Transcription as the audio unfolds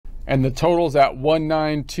and the total's at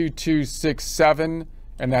 192267,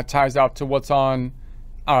 and that ties out to what's on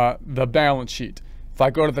the balance sheet. If I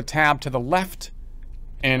go to the tab to the left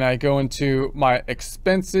and I go into my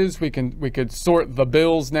expenses, we could sort the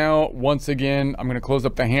bills now. Once again, I'm going to close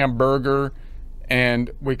up the hamburger,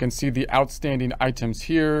 and we can see the outstanding items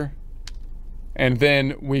here, and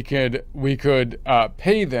then we could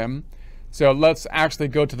pay them. So let's actually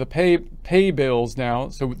go to the pay bills now.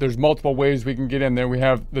 So there's multiple ways we can get in there. We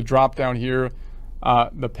have the drop down here,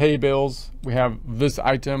 the pay bills. We have this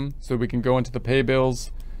item, so we can go into the pay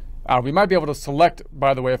bills. We might be able to select,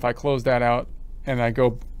 by the way, if I close that out and I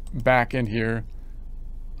go back in here,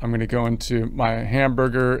 I'm going to go into my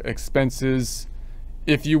hamburger expenses.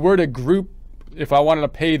 If you were to group, if I wanted to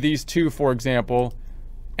pay these two, for example,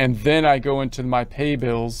 and then I go into my pay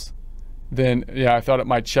bills, then yeah, I thought it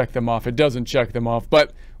might check them off. It doesn't check them off,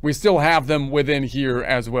 but we still have them within here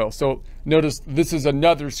as well. So notice this is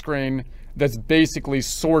another screen that's basically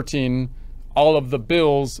sorting all of the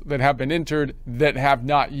bills that have been entered that have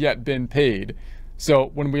not yet been paid.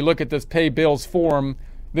 So when we look at this pay bills form,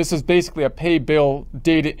 this is basically a pay bill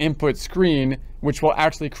data input screen, which will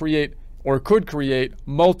actually create, or could create,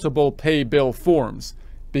 multiple pay bill forms,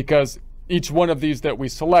 because each one of these that we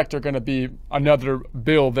select are going to be another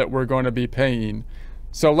bill that we're going to be paying.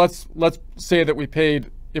 So let's say that we paid,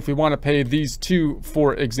 if we want to pay these two,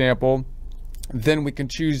 for example, then we can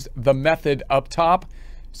choose the method up top.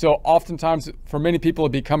 So oftentimes for many people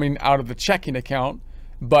it'd be coming out of the checking account,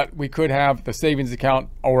 but we could have the savings account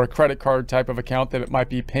or a credit card type of account that it might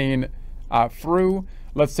be paying through.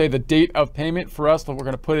 Let's say the date of payment for us, we're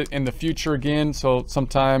going to put it in the future again. So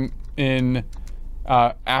sometime in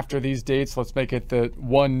after these dates, let's make it the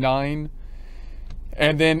 1/9.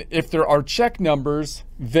 And then if there are check numbers,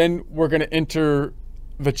 then we're going to enter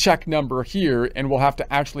the check number here, and we'll have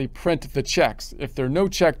to actually print the checks. If there are no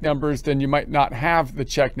check numbers, then you might not have the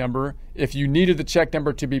check number. If you needed the check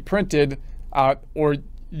number to be printed, or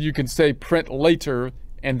you can say print later,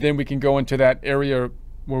 and then we can go into that area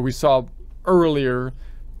where we saw earlier,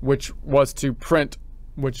 which was to print,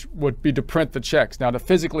 which would be to print the checks. Now, to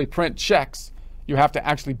physically print checks, you have to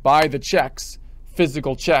actually buy the checks,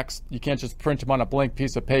 physical checks. You can't just print them on a blank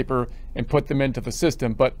piece of paper and put them into the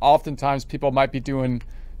system. But oftentimes people might be doing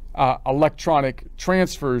electronic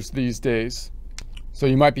transfers these days. So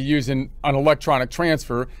you might be using an electronic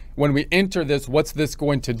transfer. When we enter this, what's this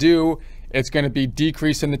going to do? It's going to be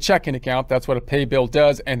decrease in the checking account. That's what a pay bill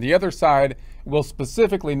does. And the other side will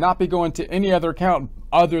specifically not be going to any other account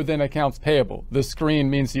other than accounts payable. This screen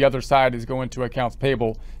means the other side is going to accounts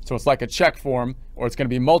payable. So it's like a check form, or it's going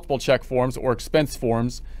to be multiple check forms or expense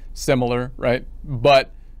forms, similar, right?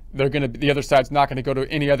 But they're going to be, the other side's not going to go to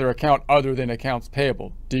any other account other than accounts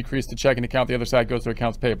payable. Decrease the checking account, the other side goes to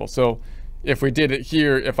accounts payable. So if we did it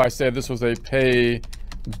here, if I said this was a pay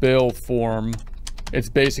bill form, it's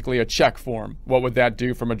basically a check form. What would that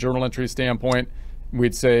do from a journal entry standpoint?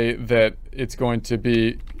 We'd say that it's going to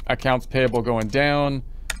be accounts payable going down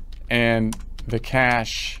and the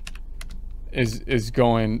cash is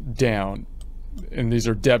going down. And these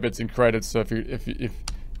are debits and credits. So if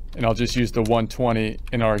and I'll just use the 120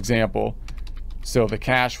 in our example. So the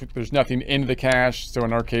cash, there's nothing in the cash. So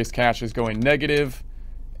in our case, cash is going negative,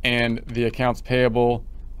 and the accounts payable,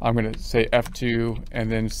 I'm going to say F2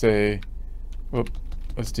 and then say,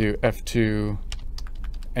 let's do F2,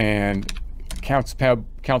 and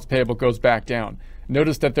accounts payable goes back down.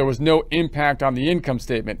 Notice that there was no impact on the income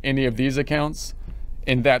statement, any of these accounts,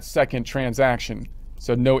 in that second transaction.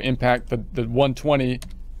 So no impact. The 120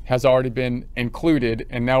 has already been included,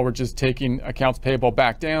 and now we're just taking accounts payable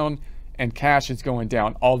back down, and cash is going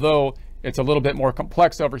down. Although it's a little bit more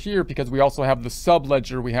complex over here because we also have the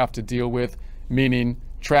subledger we have to deal with, meaning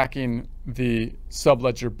tracking the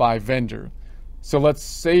subledger by vendor. So let's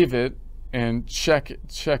save it and check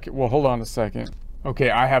it. Well, hold on a second. Okay,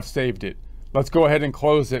 I have saved it. Let's go ahead and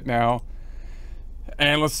close it now.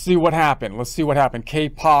 And let's see what happened. Let's see what happened.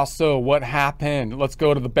 K-Paso, what happened? Let's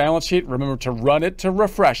go to the balance sheet. Remember to run it to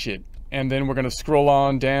refresh it. And then we're going to scroll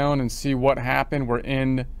on down and see what happened. We're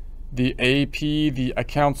in the AP, the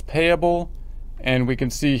accounts payable. And we can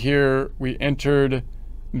see here we entered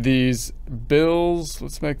these bills.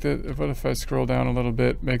 Let's make the, what if I scroll down a little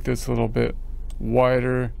bit, make this a little bit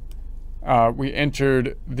wider. We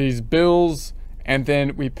entered these bills, and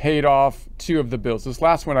then we paid off 2 of the bills. This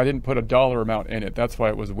last one, I didn't put a dollar amount in it. That's why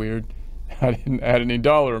it was weird. I didn't add any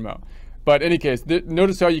dollar amount. But in any case,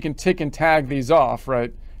 notice how you can tick and tag these off,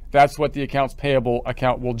 right? That's what the accounts payable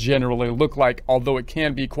account will generally look like, although it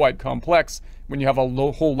can be quite complex when you have a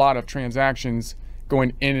whole lot of transactions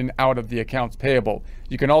going in and out of the accounts payable.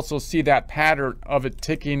 You can also see that pattern of it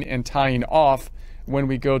ticking and tying off when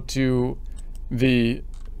we go to the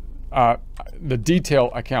detail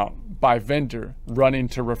account by vendor, running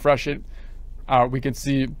to refresh it. We can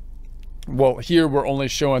see, well, here we're only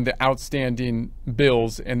showing the outstanding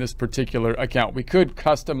bills in this particular account. We could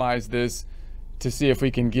customize this to see if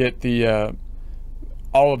we can get the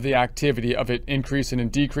all of the activity of it increasing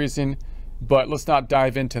and decreasing, but let's not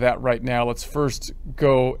dive into that right now. Let's first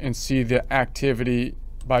go and see the activity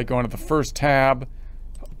by going to the first tab,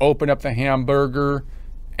 open up the hamburger,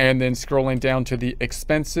 and then scrolling down to the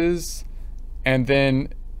expenses. And then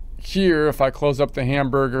here, if I close up the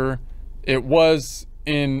hamburger, it was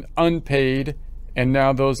in unpaid, and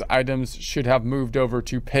now those items should have moved over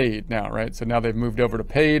to paid now, right? So now they've moved over to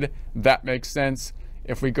paid. That makes sense.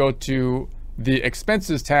 If we go to the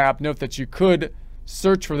expenses tab, note that you could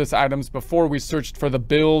search for these items. Before we searched for the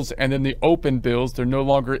bills and then the open bills. They're no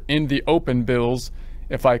longer in the open bills.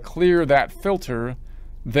 If I clear that filter,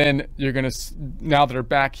 then you're going to, now that they're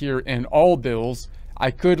back here in all bills,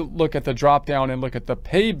 I could look at the drop down and look at the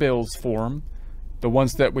pay bills form, the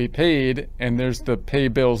ones that we paid, and there's the pay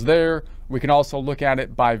bills there. We can also look at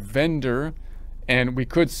it by vendor, and we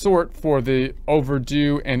could sort for the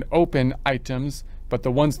overdue and open items, but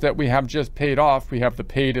the ones that we have just paid off, we have the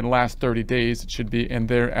paid in last 30 days. It should be in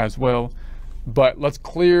there as well. But let's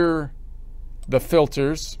clear the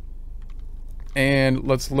filters and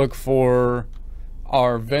let's look for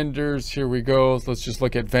our vendors. Here we go. Let's just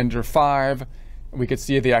look at vendor 5. We can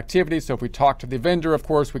see the activity. So if we talk to the vendor, of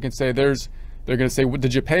course, we can say they're going to say,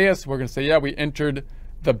 did you pay us? We're going to say, yeah, we entered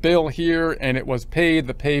the bill here and it was paid.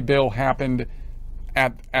 The pay bill happened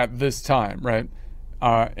at this time, right?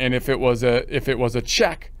 And if it was a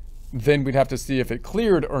check, then we'd have to see if it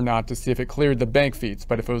cleared or not to see if it cleared the bank feeds.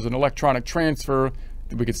 But if it was an electronic transfer,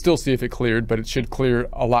 we could still see if it cleared, but it should clear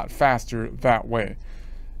a lot faster that way.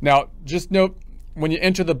 Now, just note, when you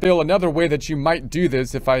enter the bill, another way that you might do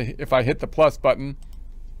this, if I hit the plus button,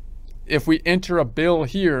 if we enter a bill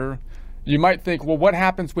here, you might think, well, what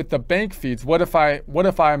happens with the bank feeds? What if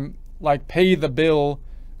I'm like pay the bill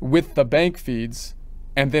with the bank feeds,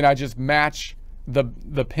 and then I just match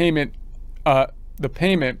the payment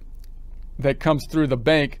that comes through the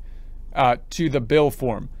bank to the bill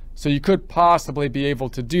form? So you could possibly be able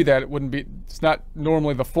to do that. It's not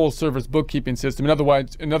normally the full service bookkeeping system. In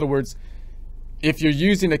other words, if you're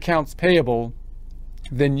using accounts payable,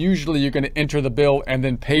 then usually you're going to enter the bill and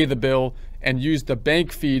then pay the bill and use the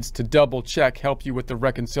bank feeds to double check, help you with the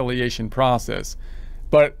reconciliation process.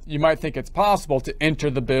 But you might think it's possible to enter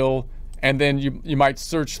the bill and then you might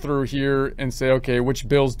search through here and say, okay, which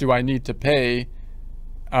bills do I need to pay,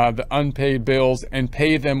 the unpaid bills, and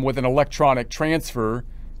pay them with an electronic transfer,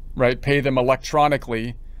 right? Pay them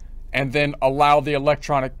electronically, and then allow the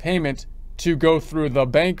electronic payment to go through the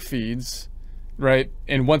bank feeds, right?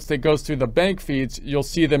 And once it goes through the bank feeds, you'll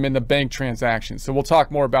see them in the bank transactions. So we'll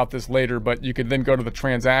talk more about this later, but you could then go to the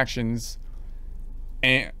transactions,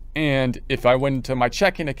 and if I went into my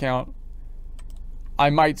checking account, I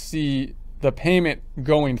might see the payment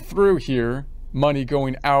going through here, money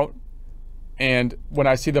going out, and when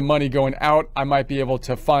I see the money going out, I might be able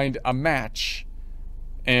to find a match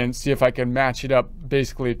and see if I can match it up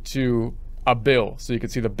basically to a bill. So you can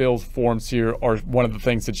see the bill forms here are one of the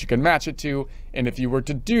things that you can match it to. And if you were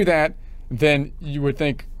to do that, then you would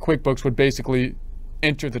think QuickBooks would basically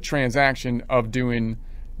enter the transaction of doing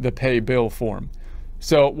the pay bill form.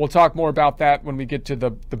 So we'll talk more about that when we get to the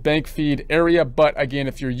bank feed area. But again,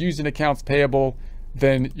 if you're using accounts payable,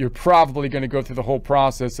 then you're probably going to go through the whole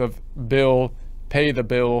process of bill, pay the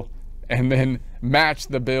bill, and then match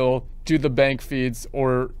the bill, do the bank feeds,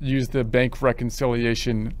 or use the bank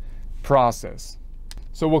reconciliation process.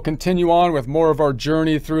 So we'll continue on with more of our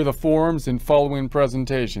journey through the forms in following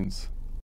presentations.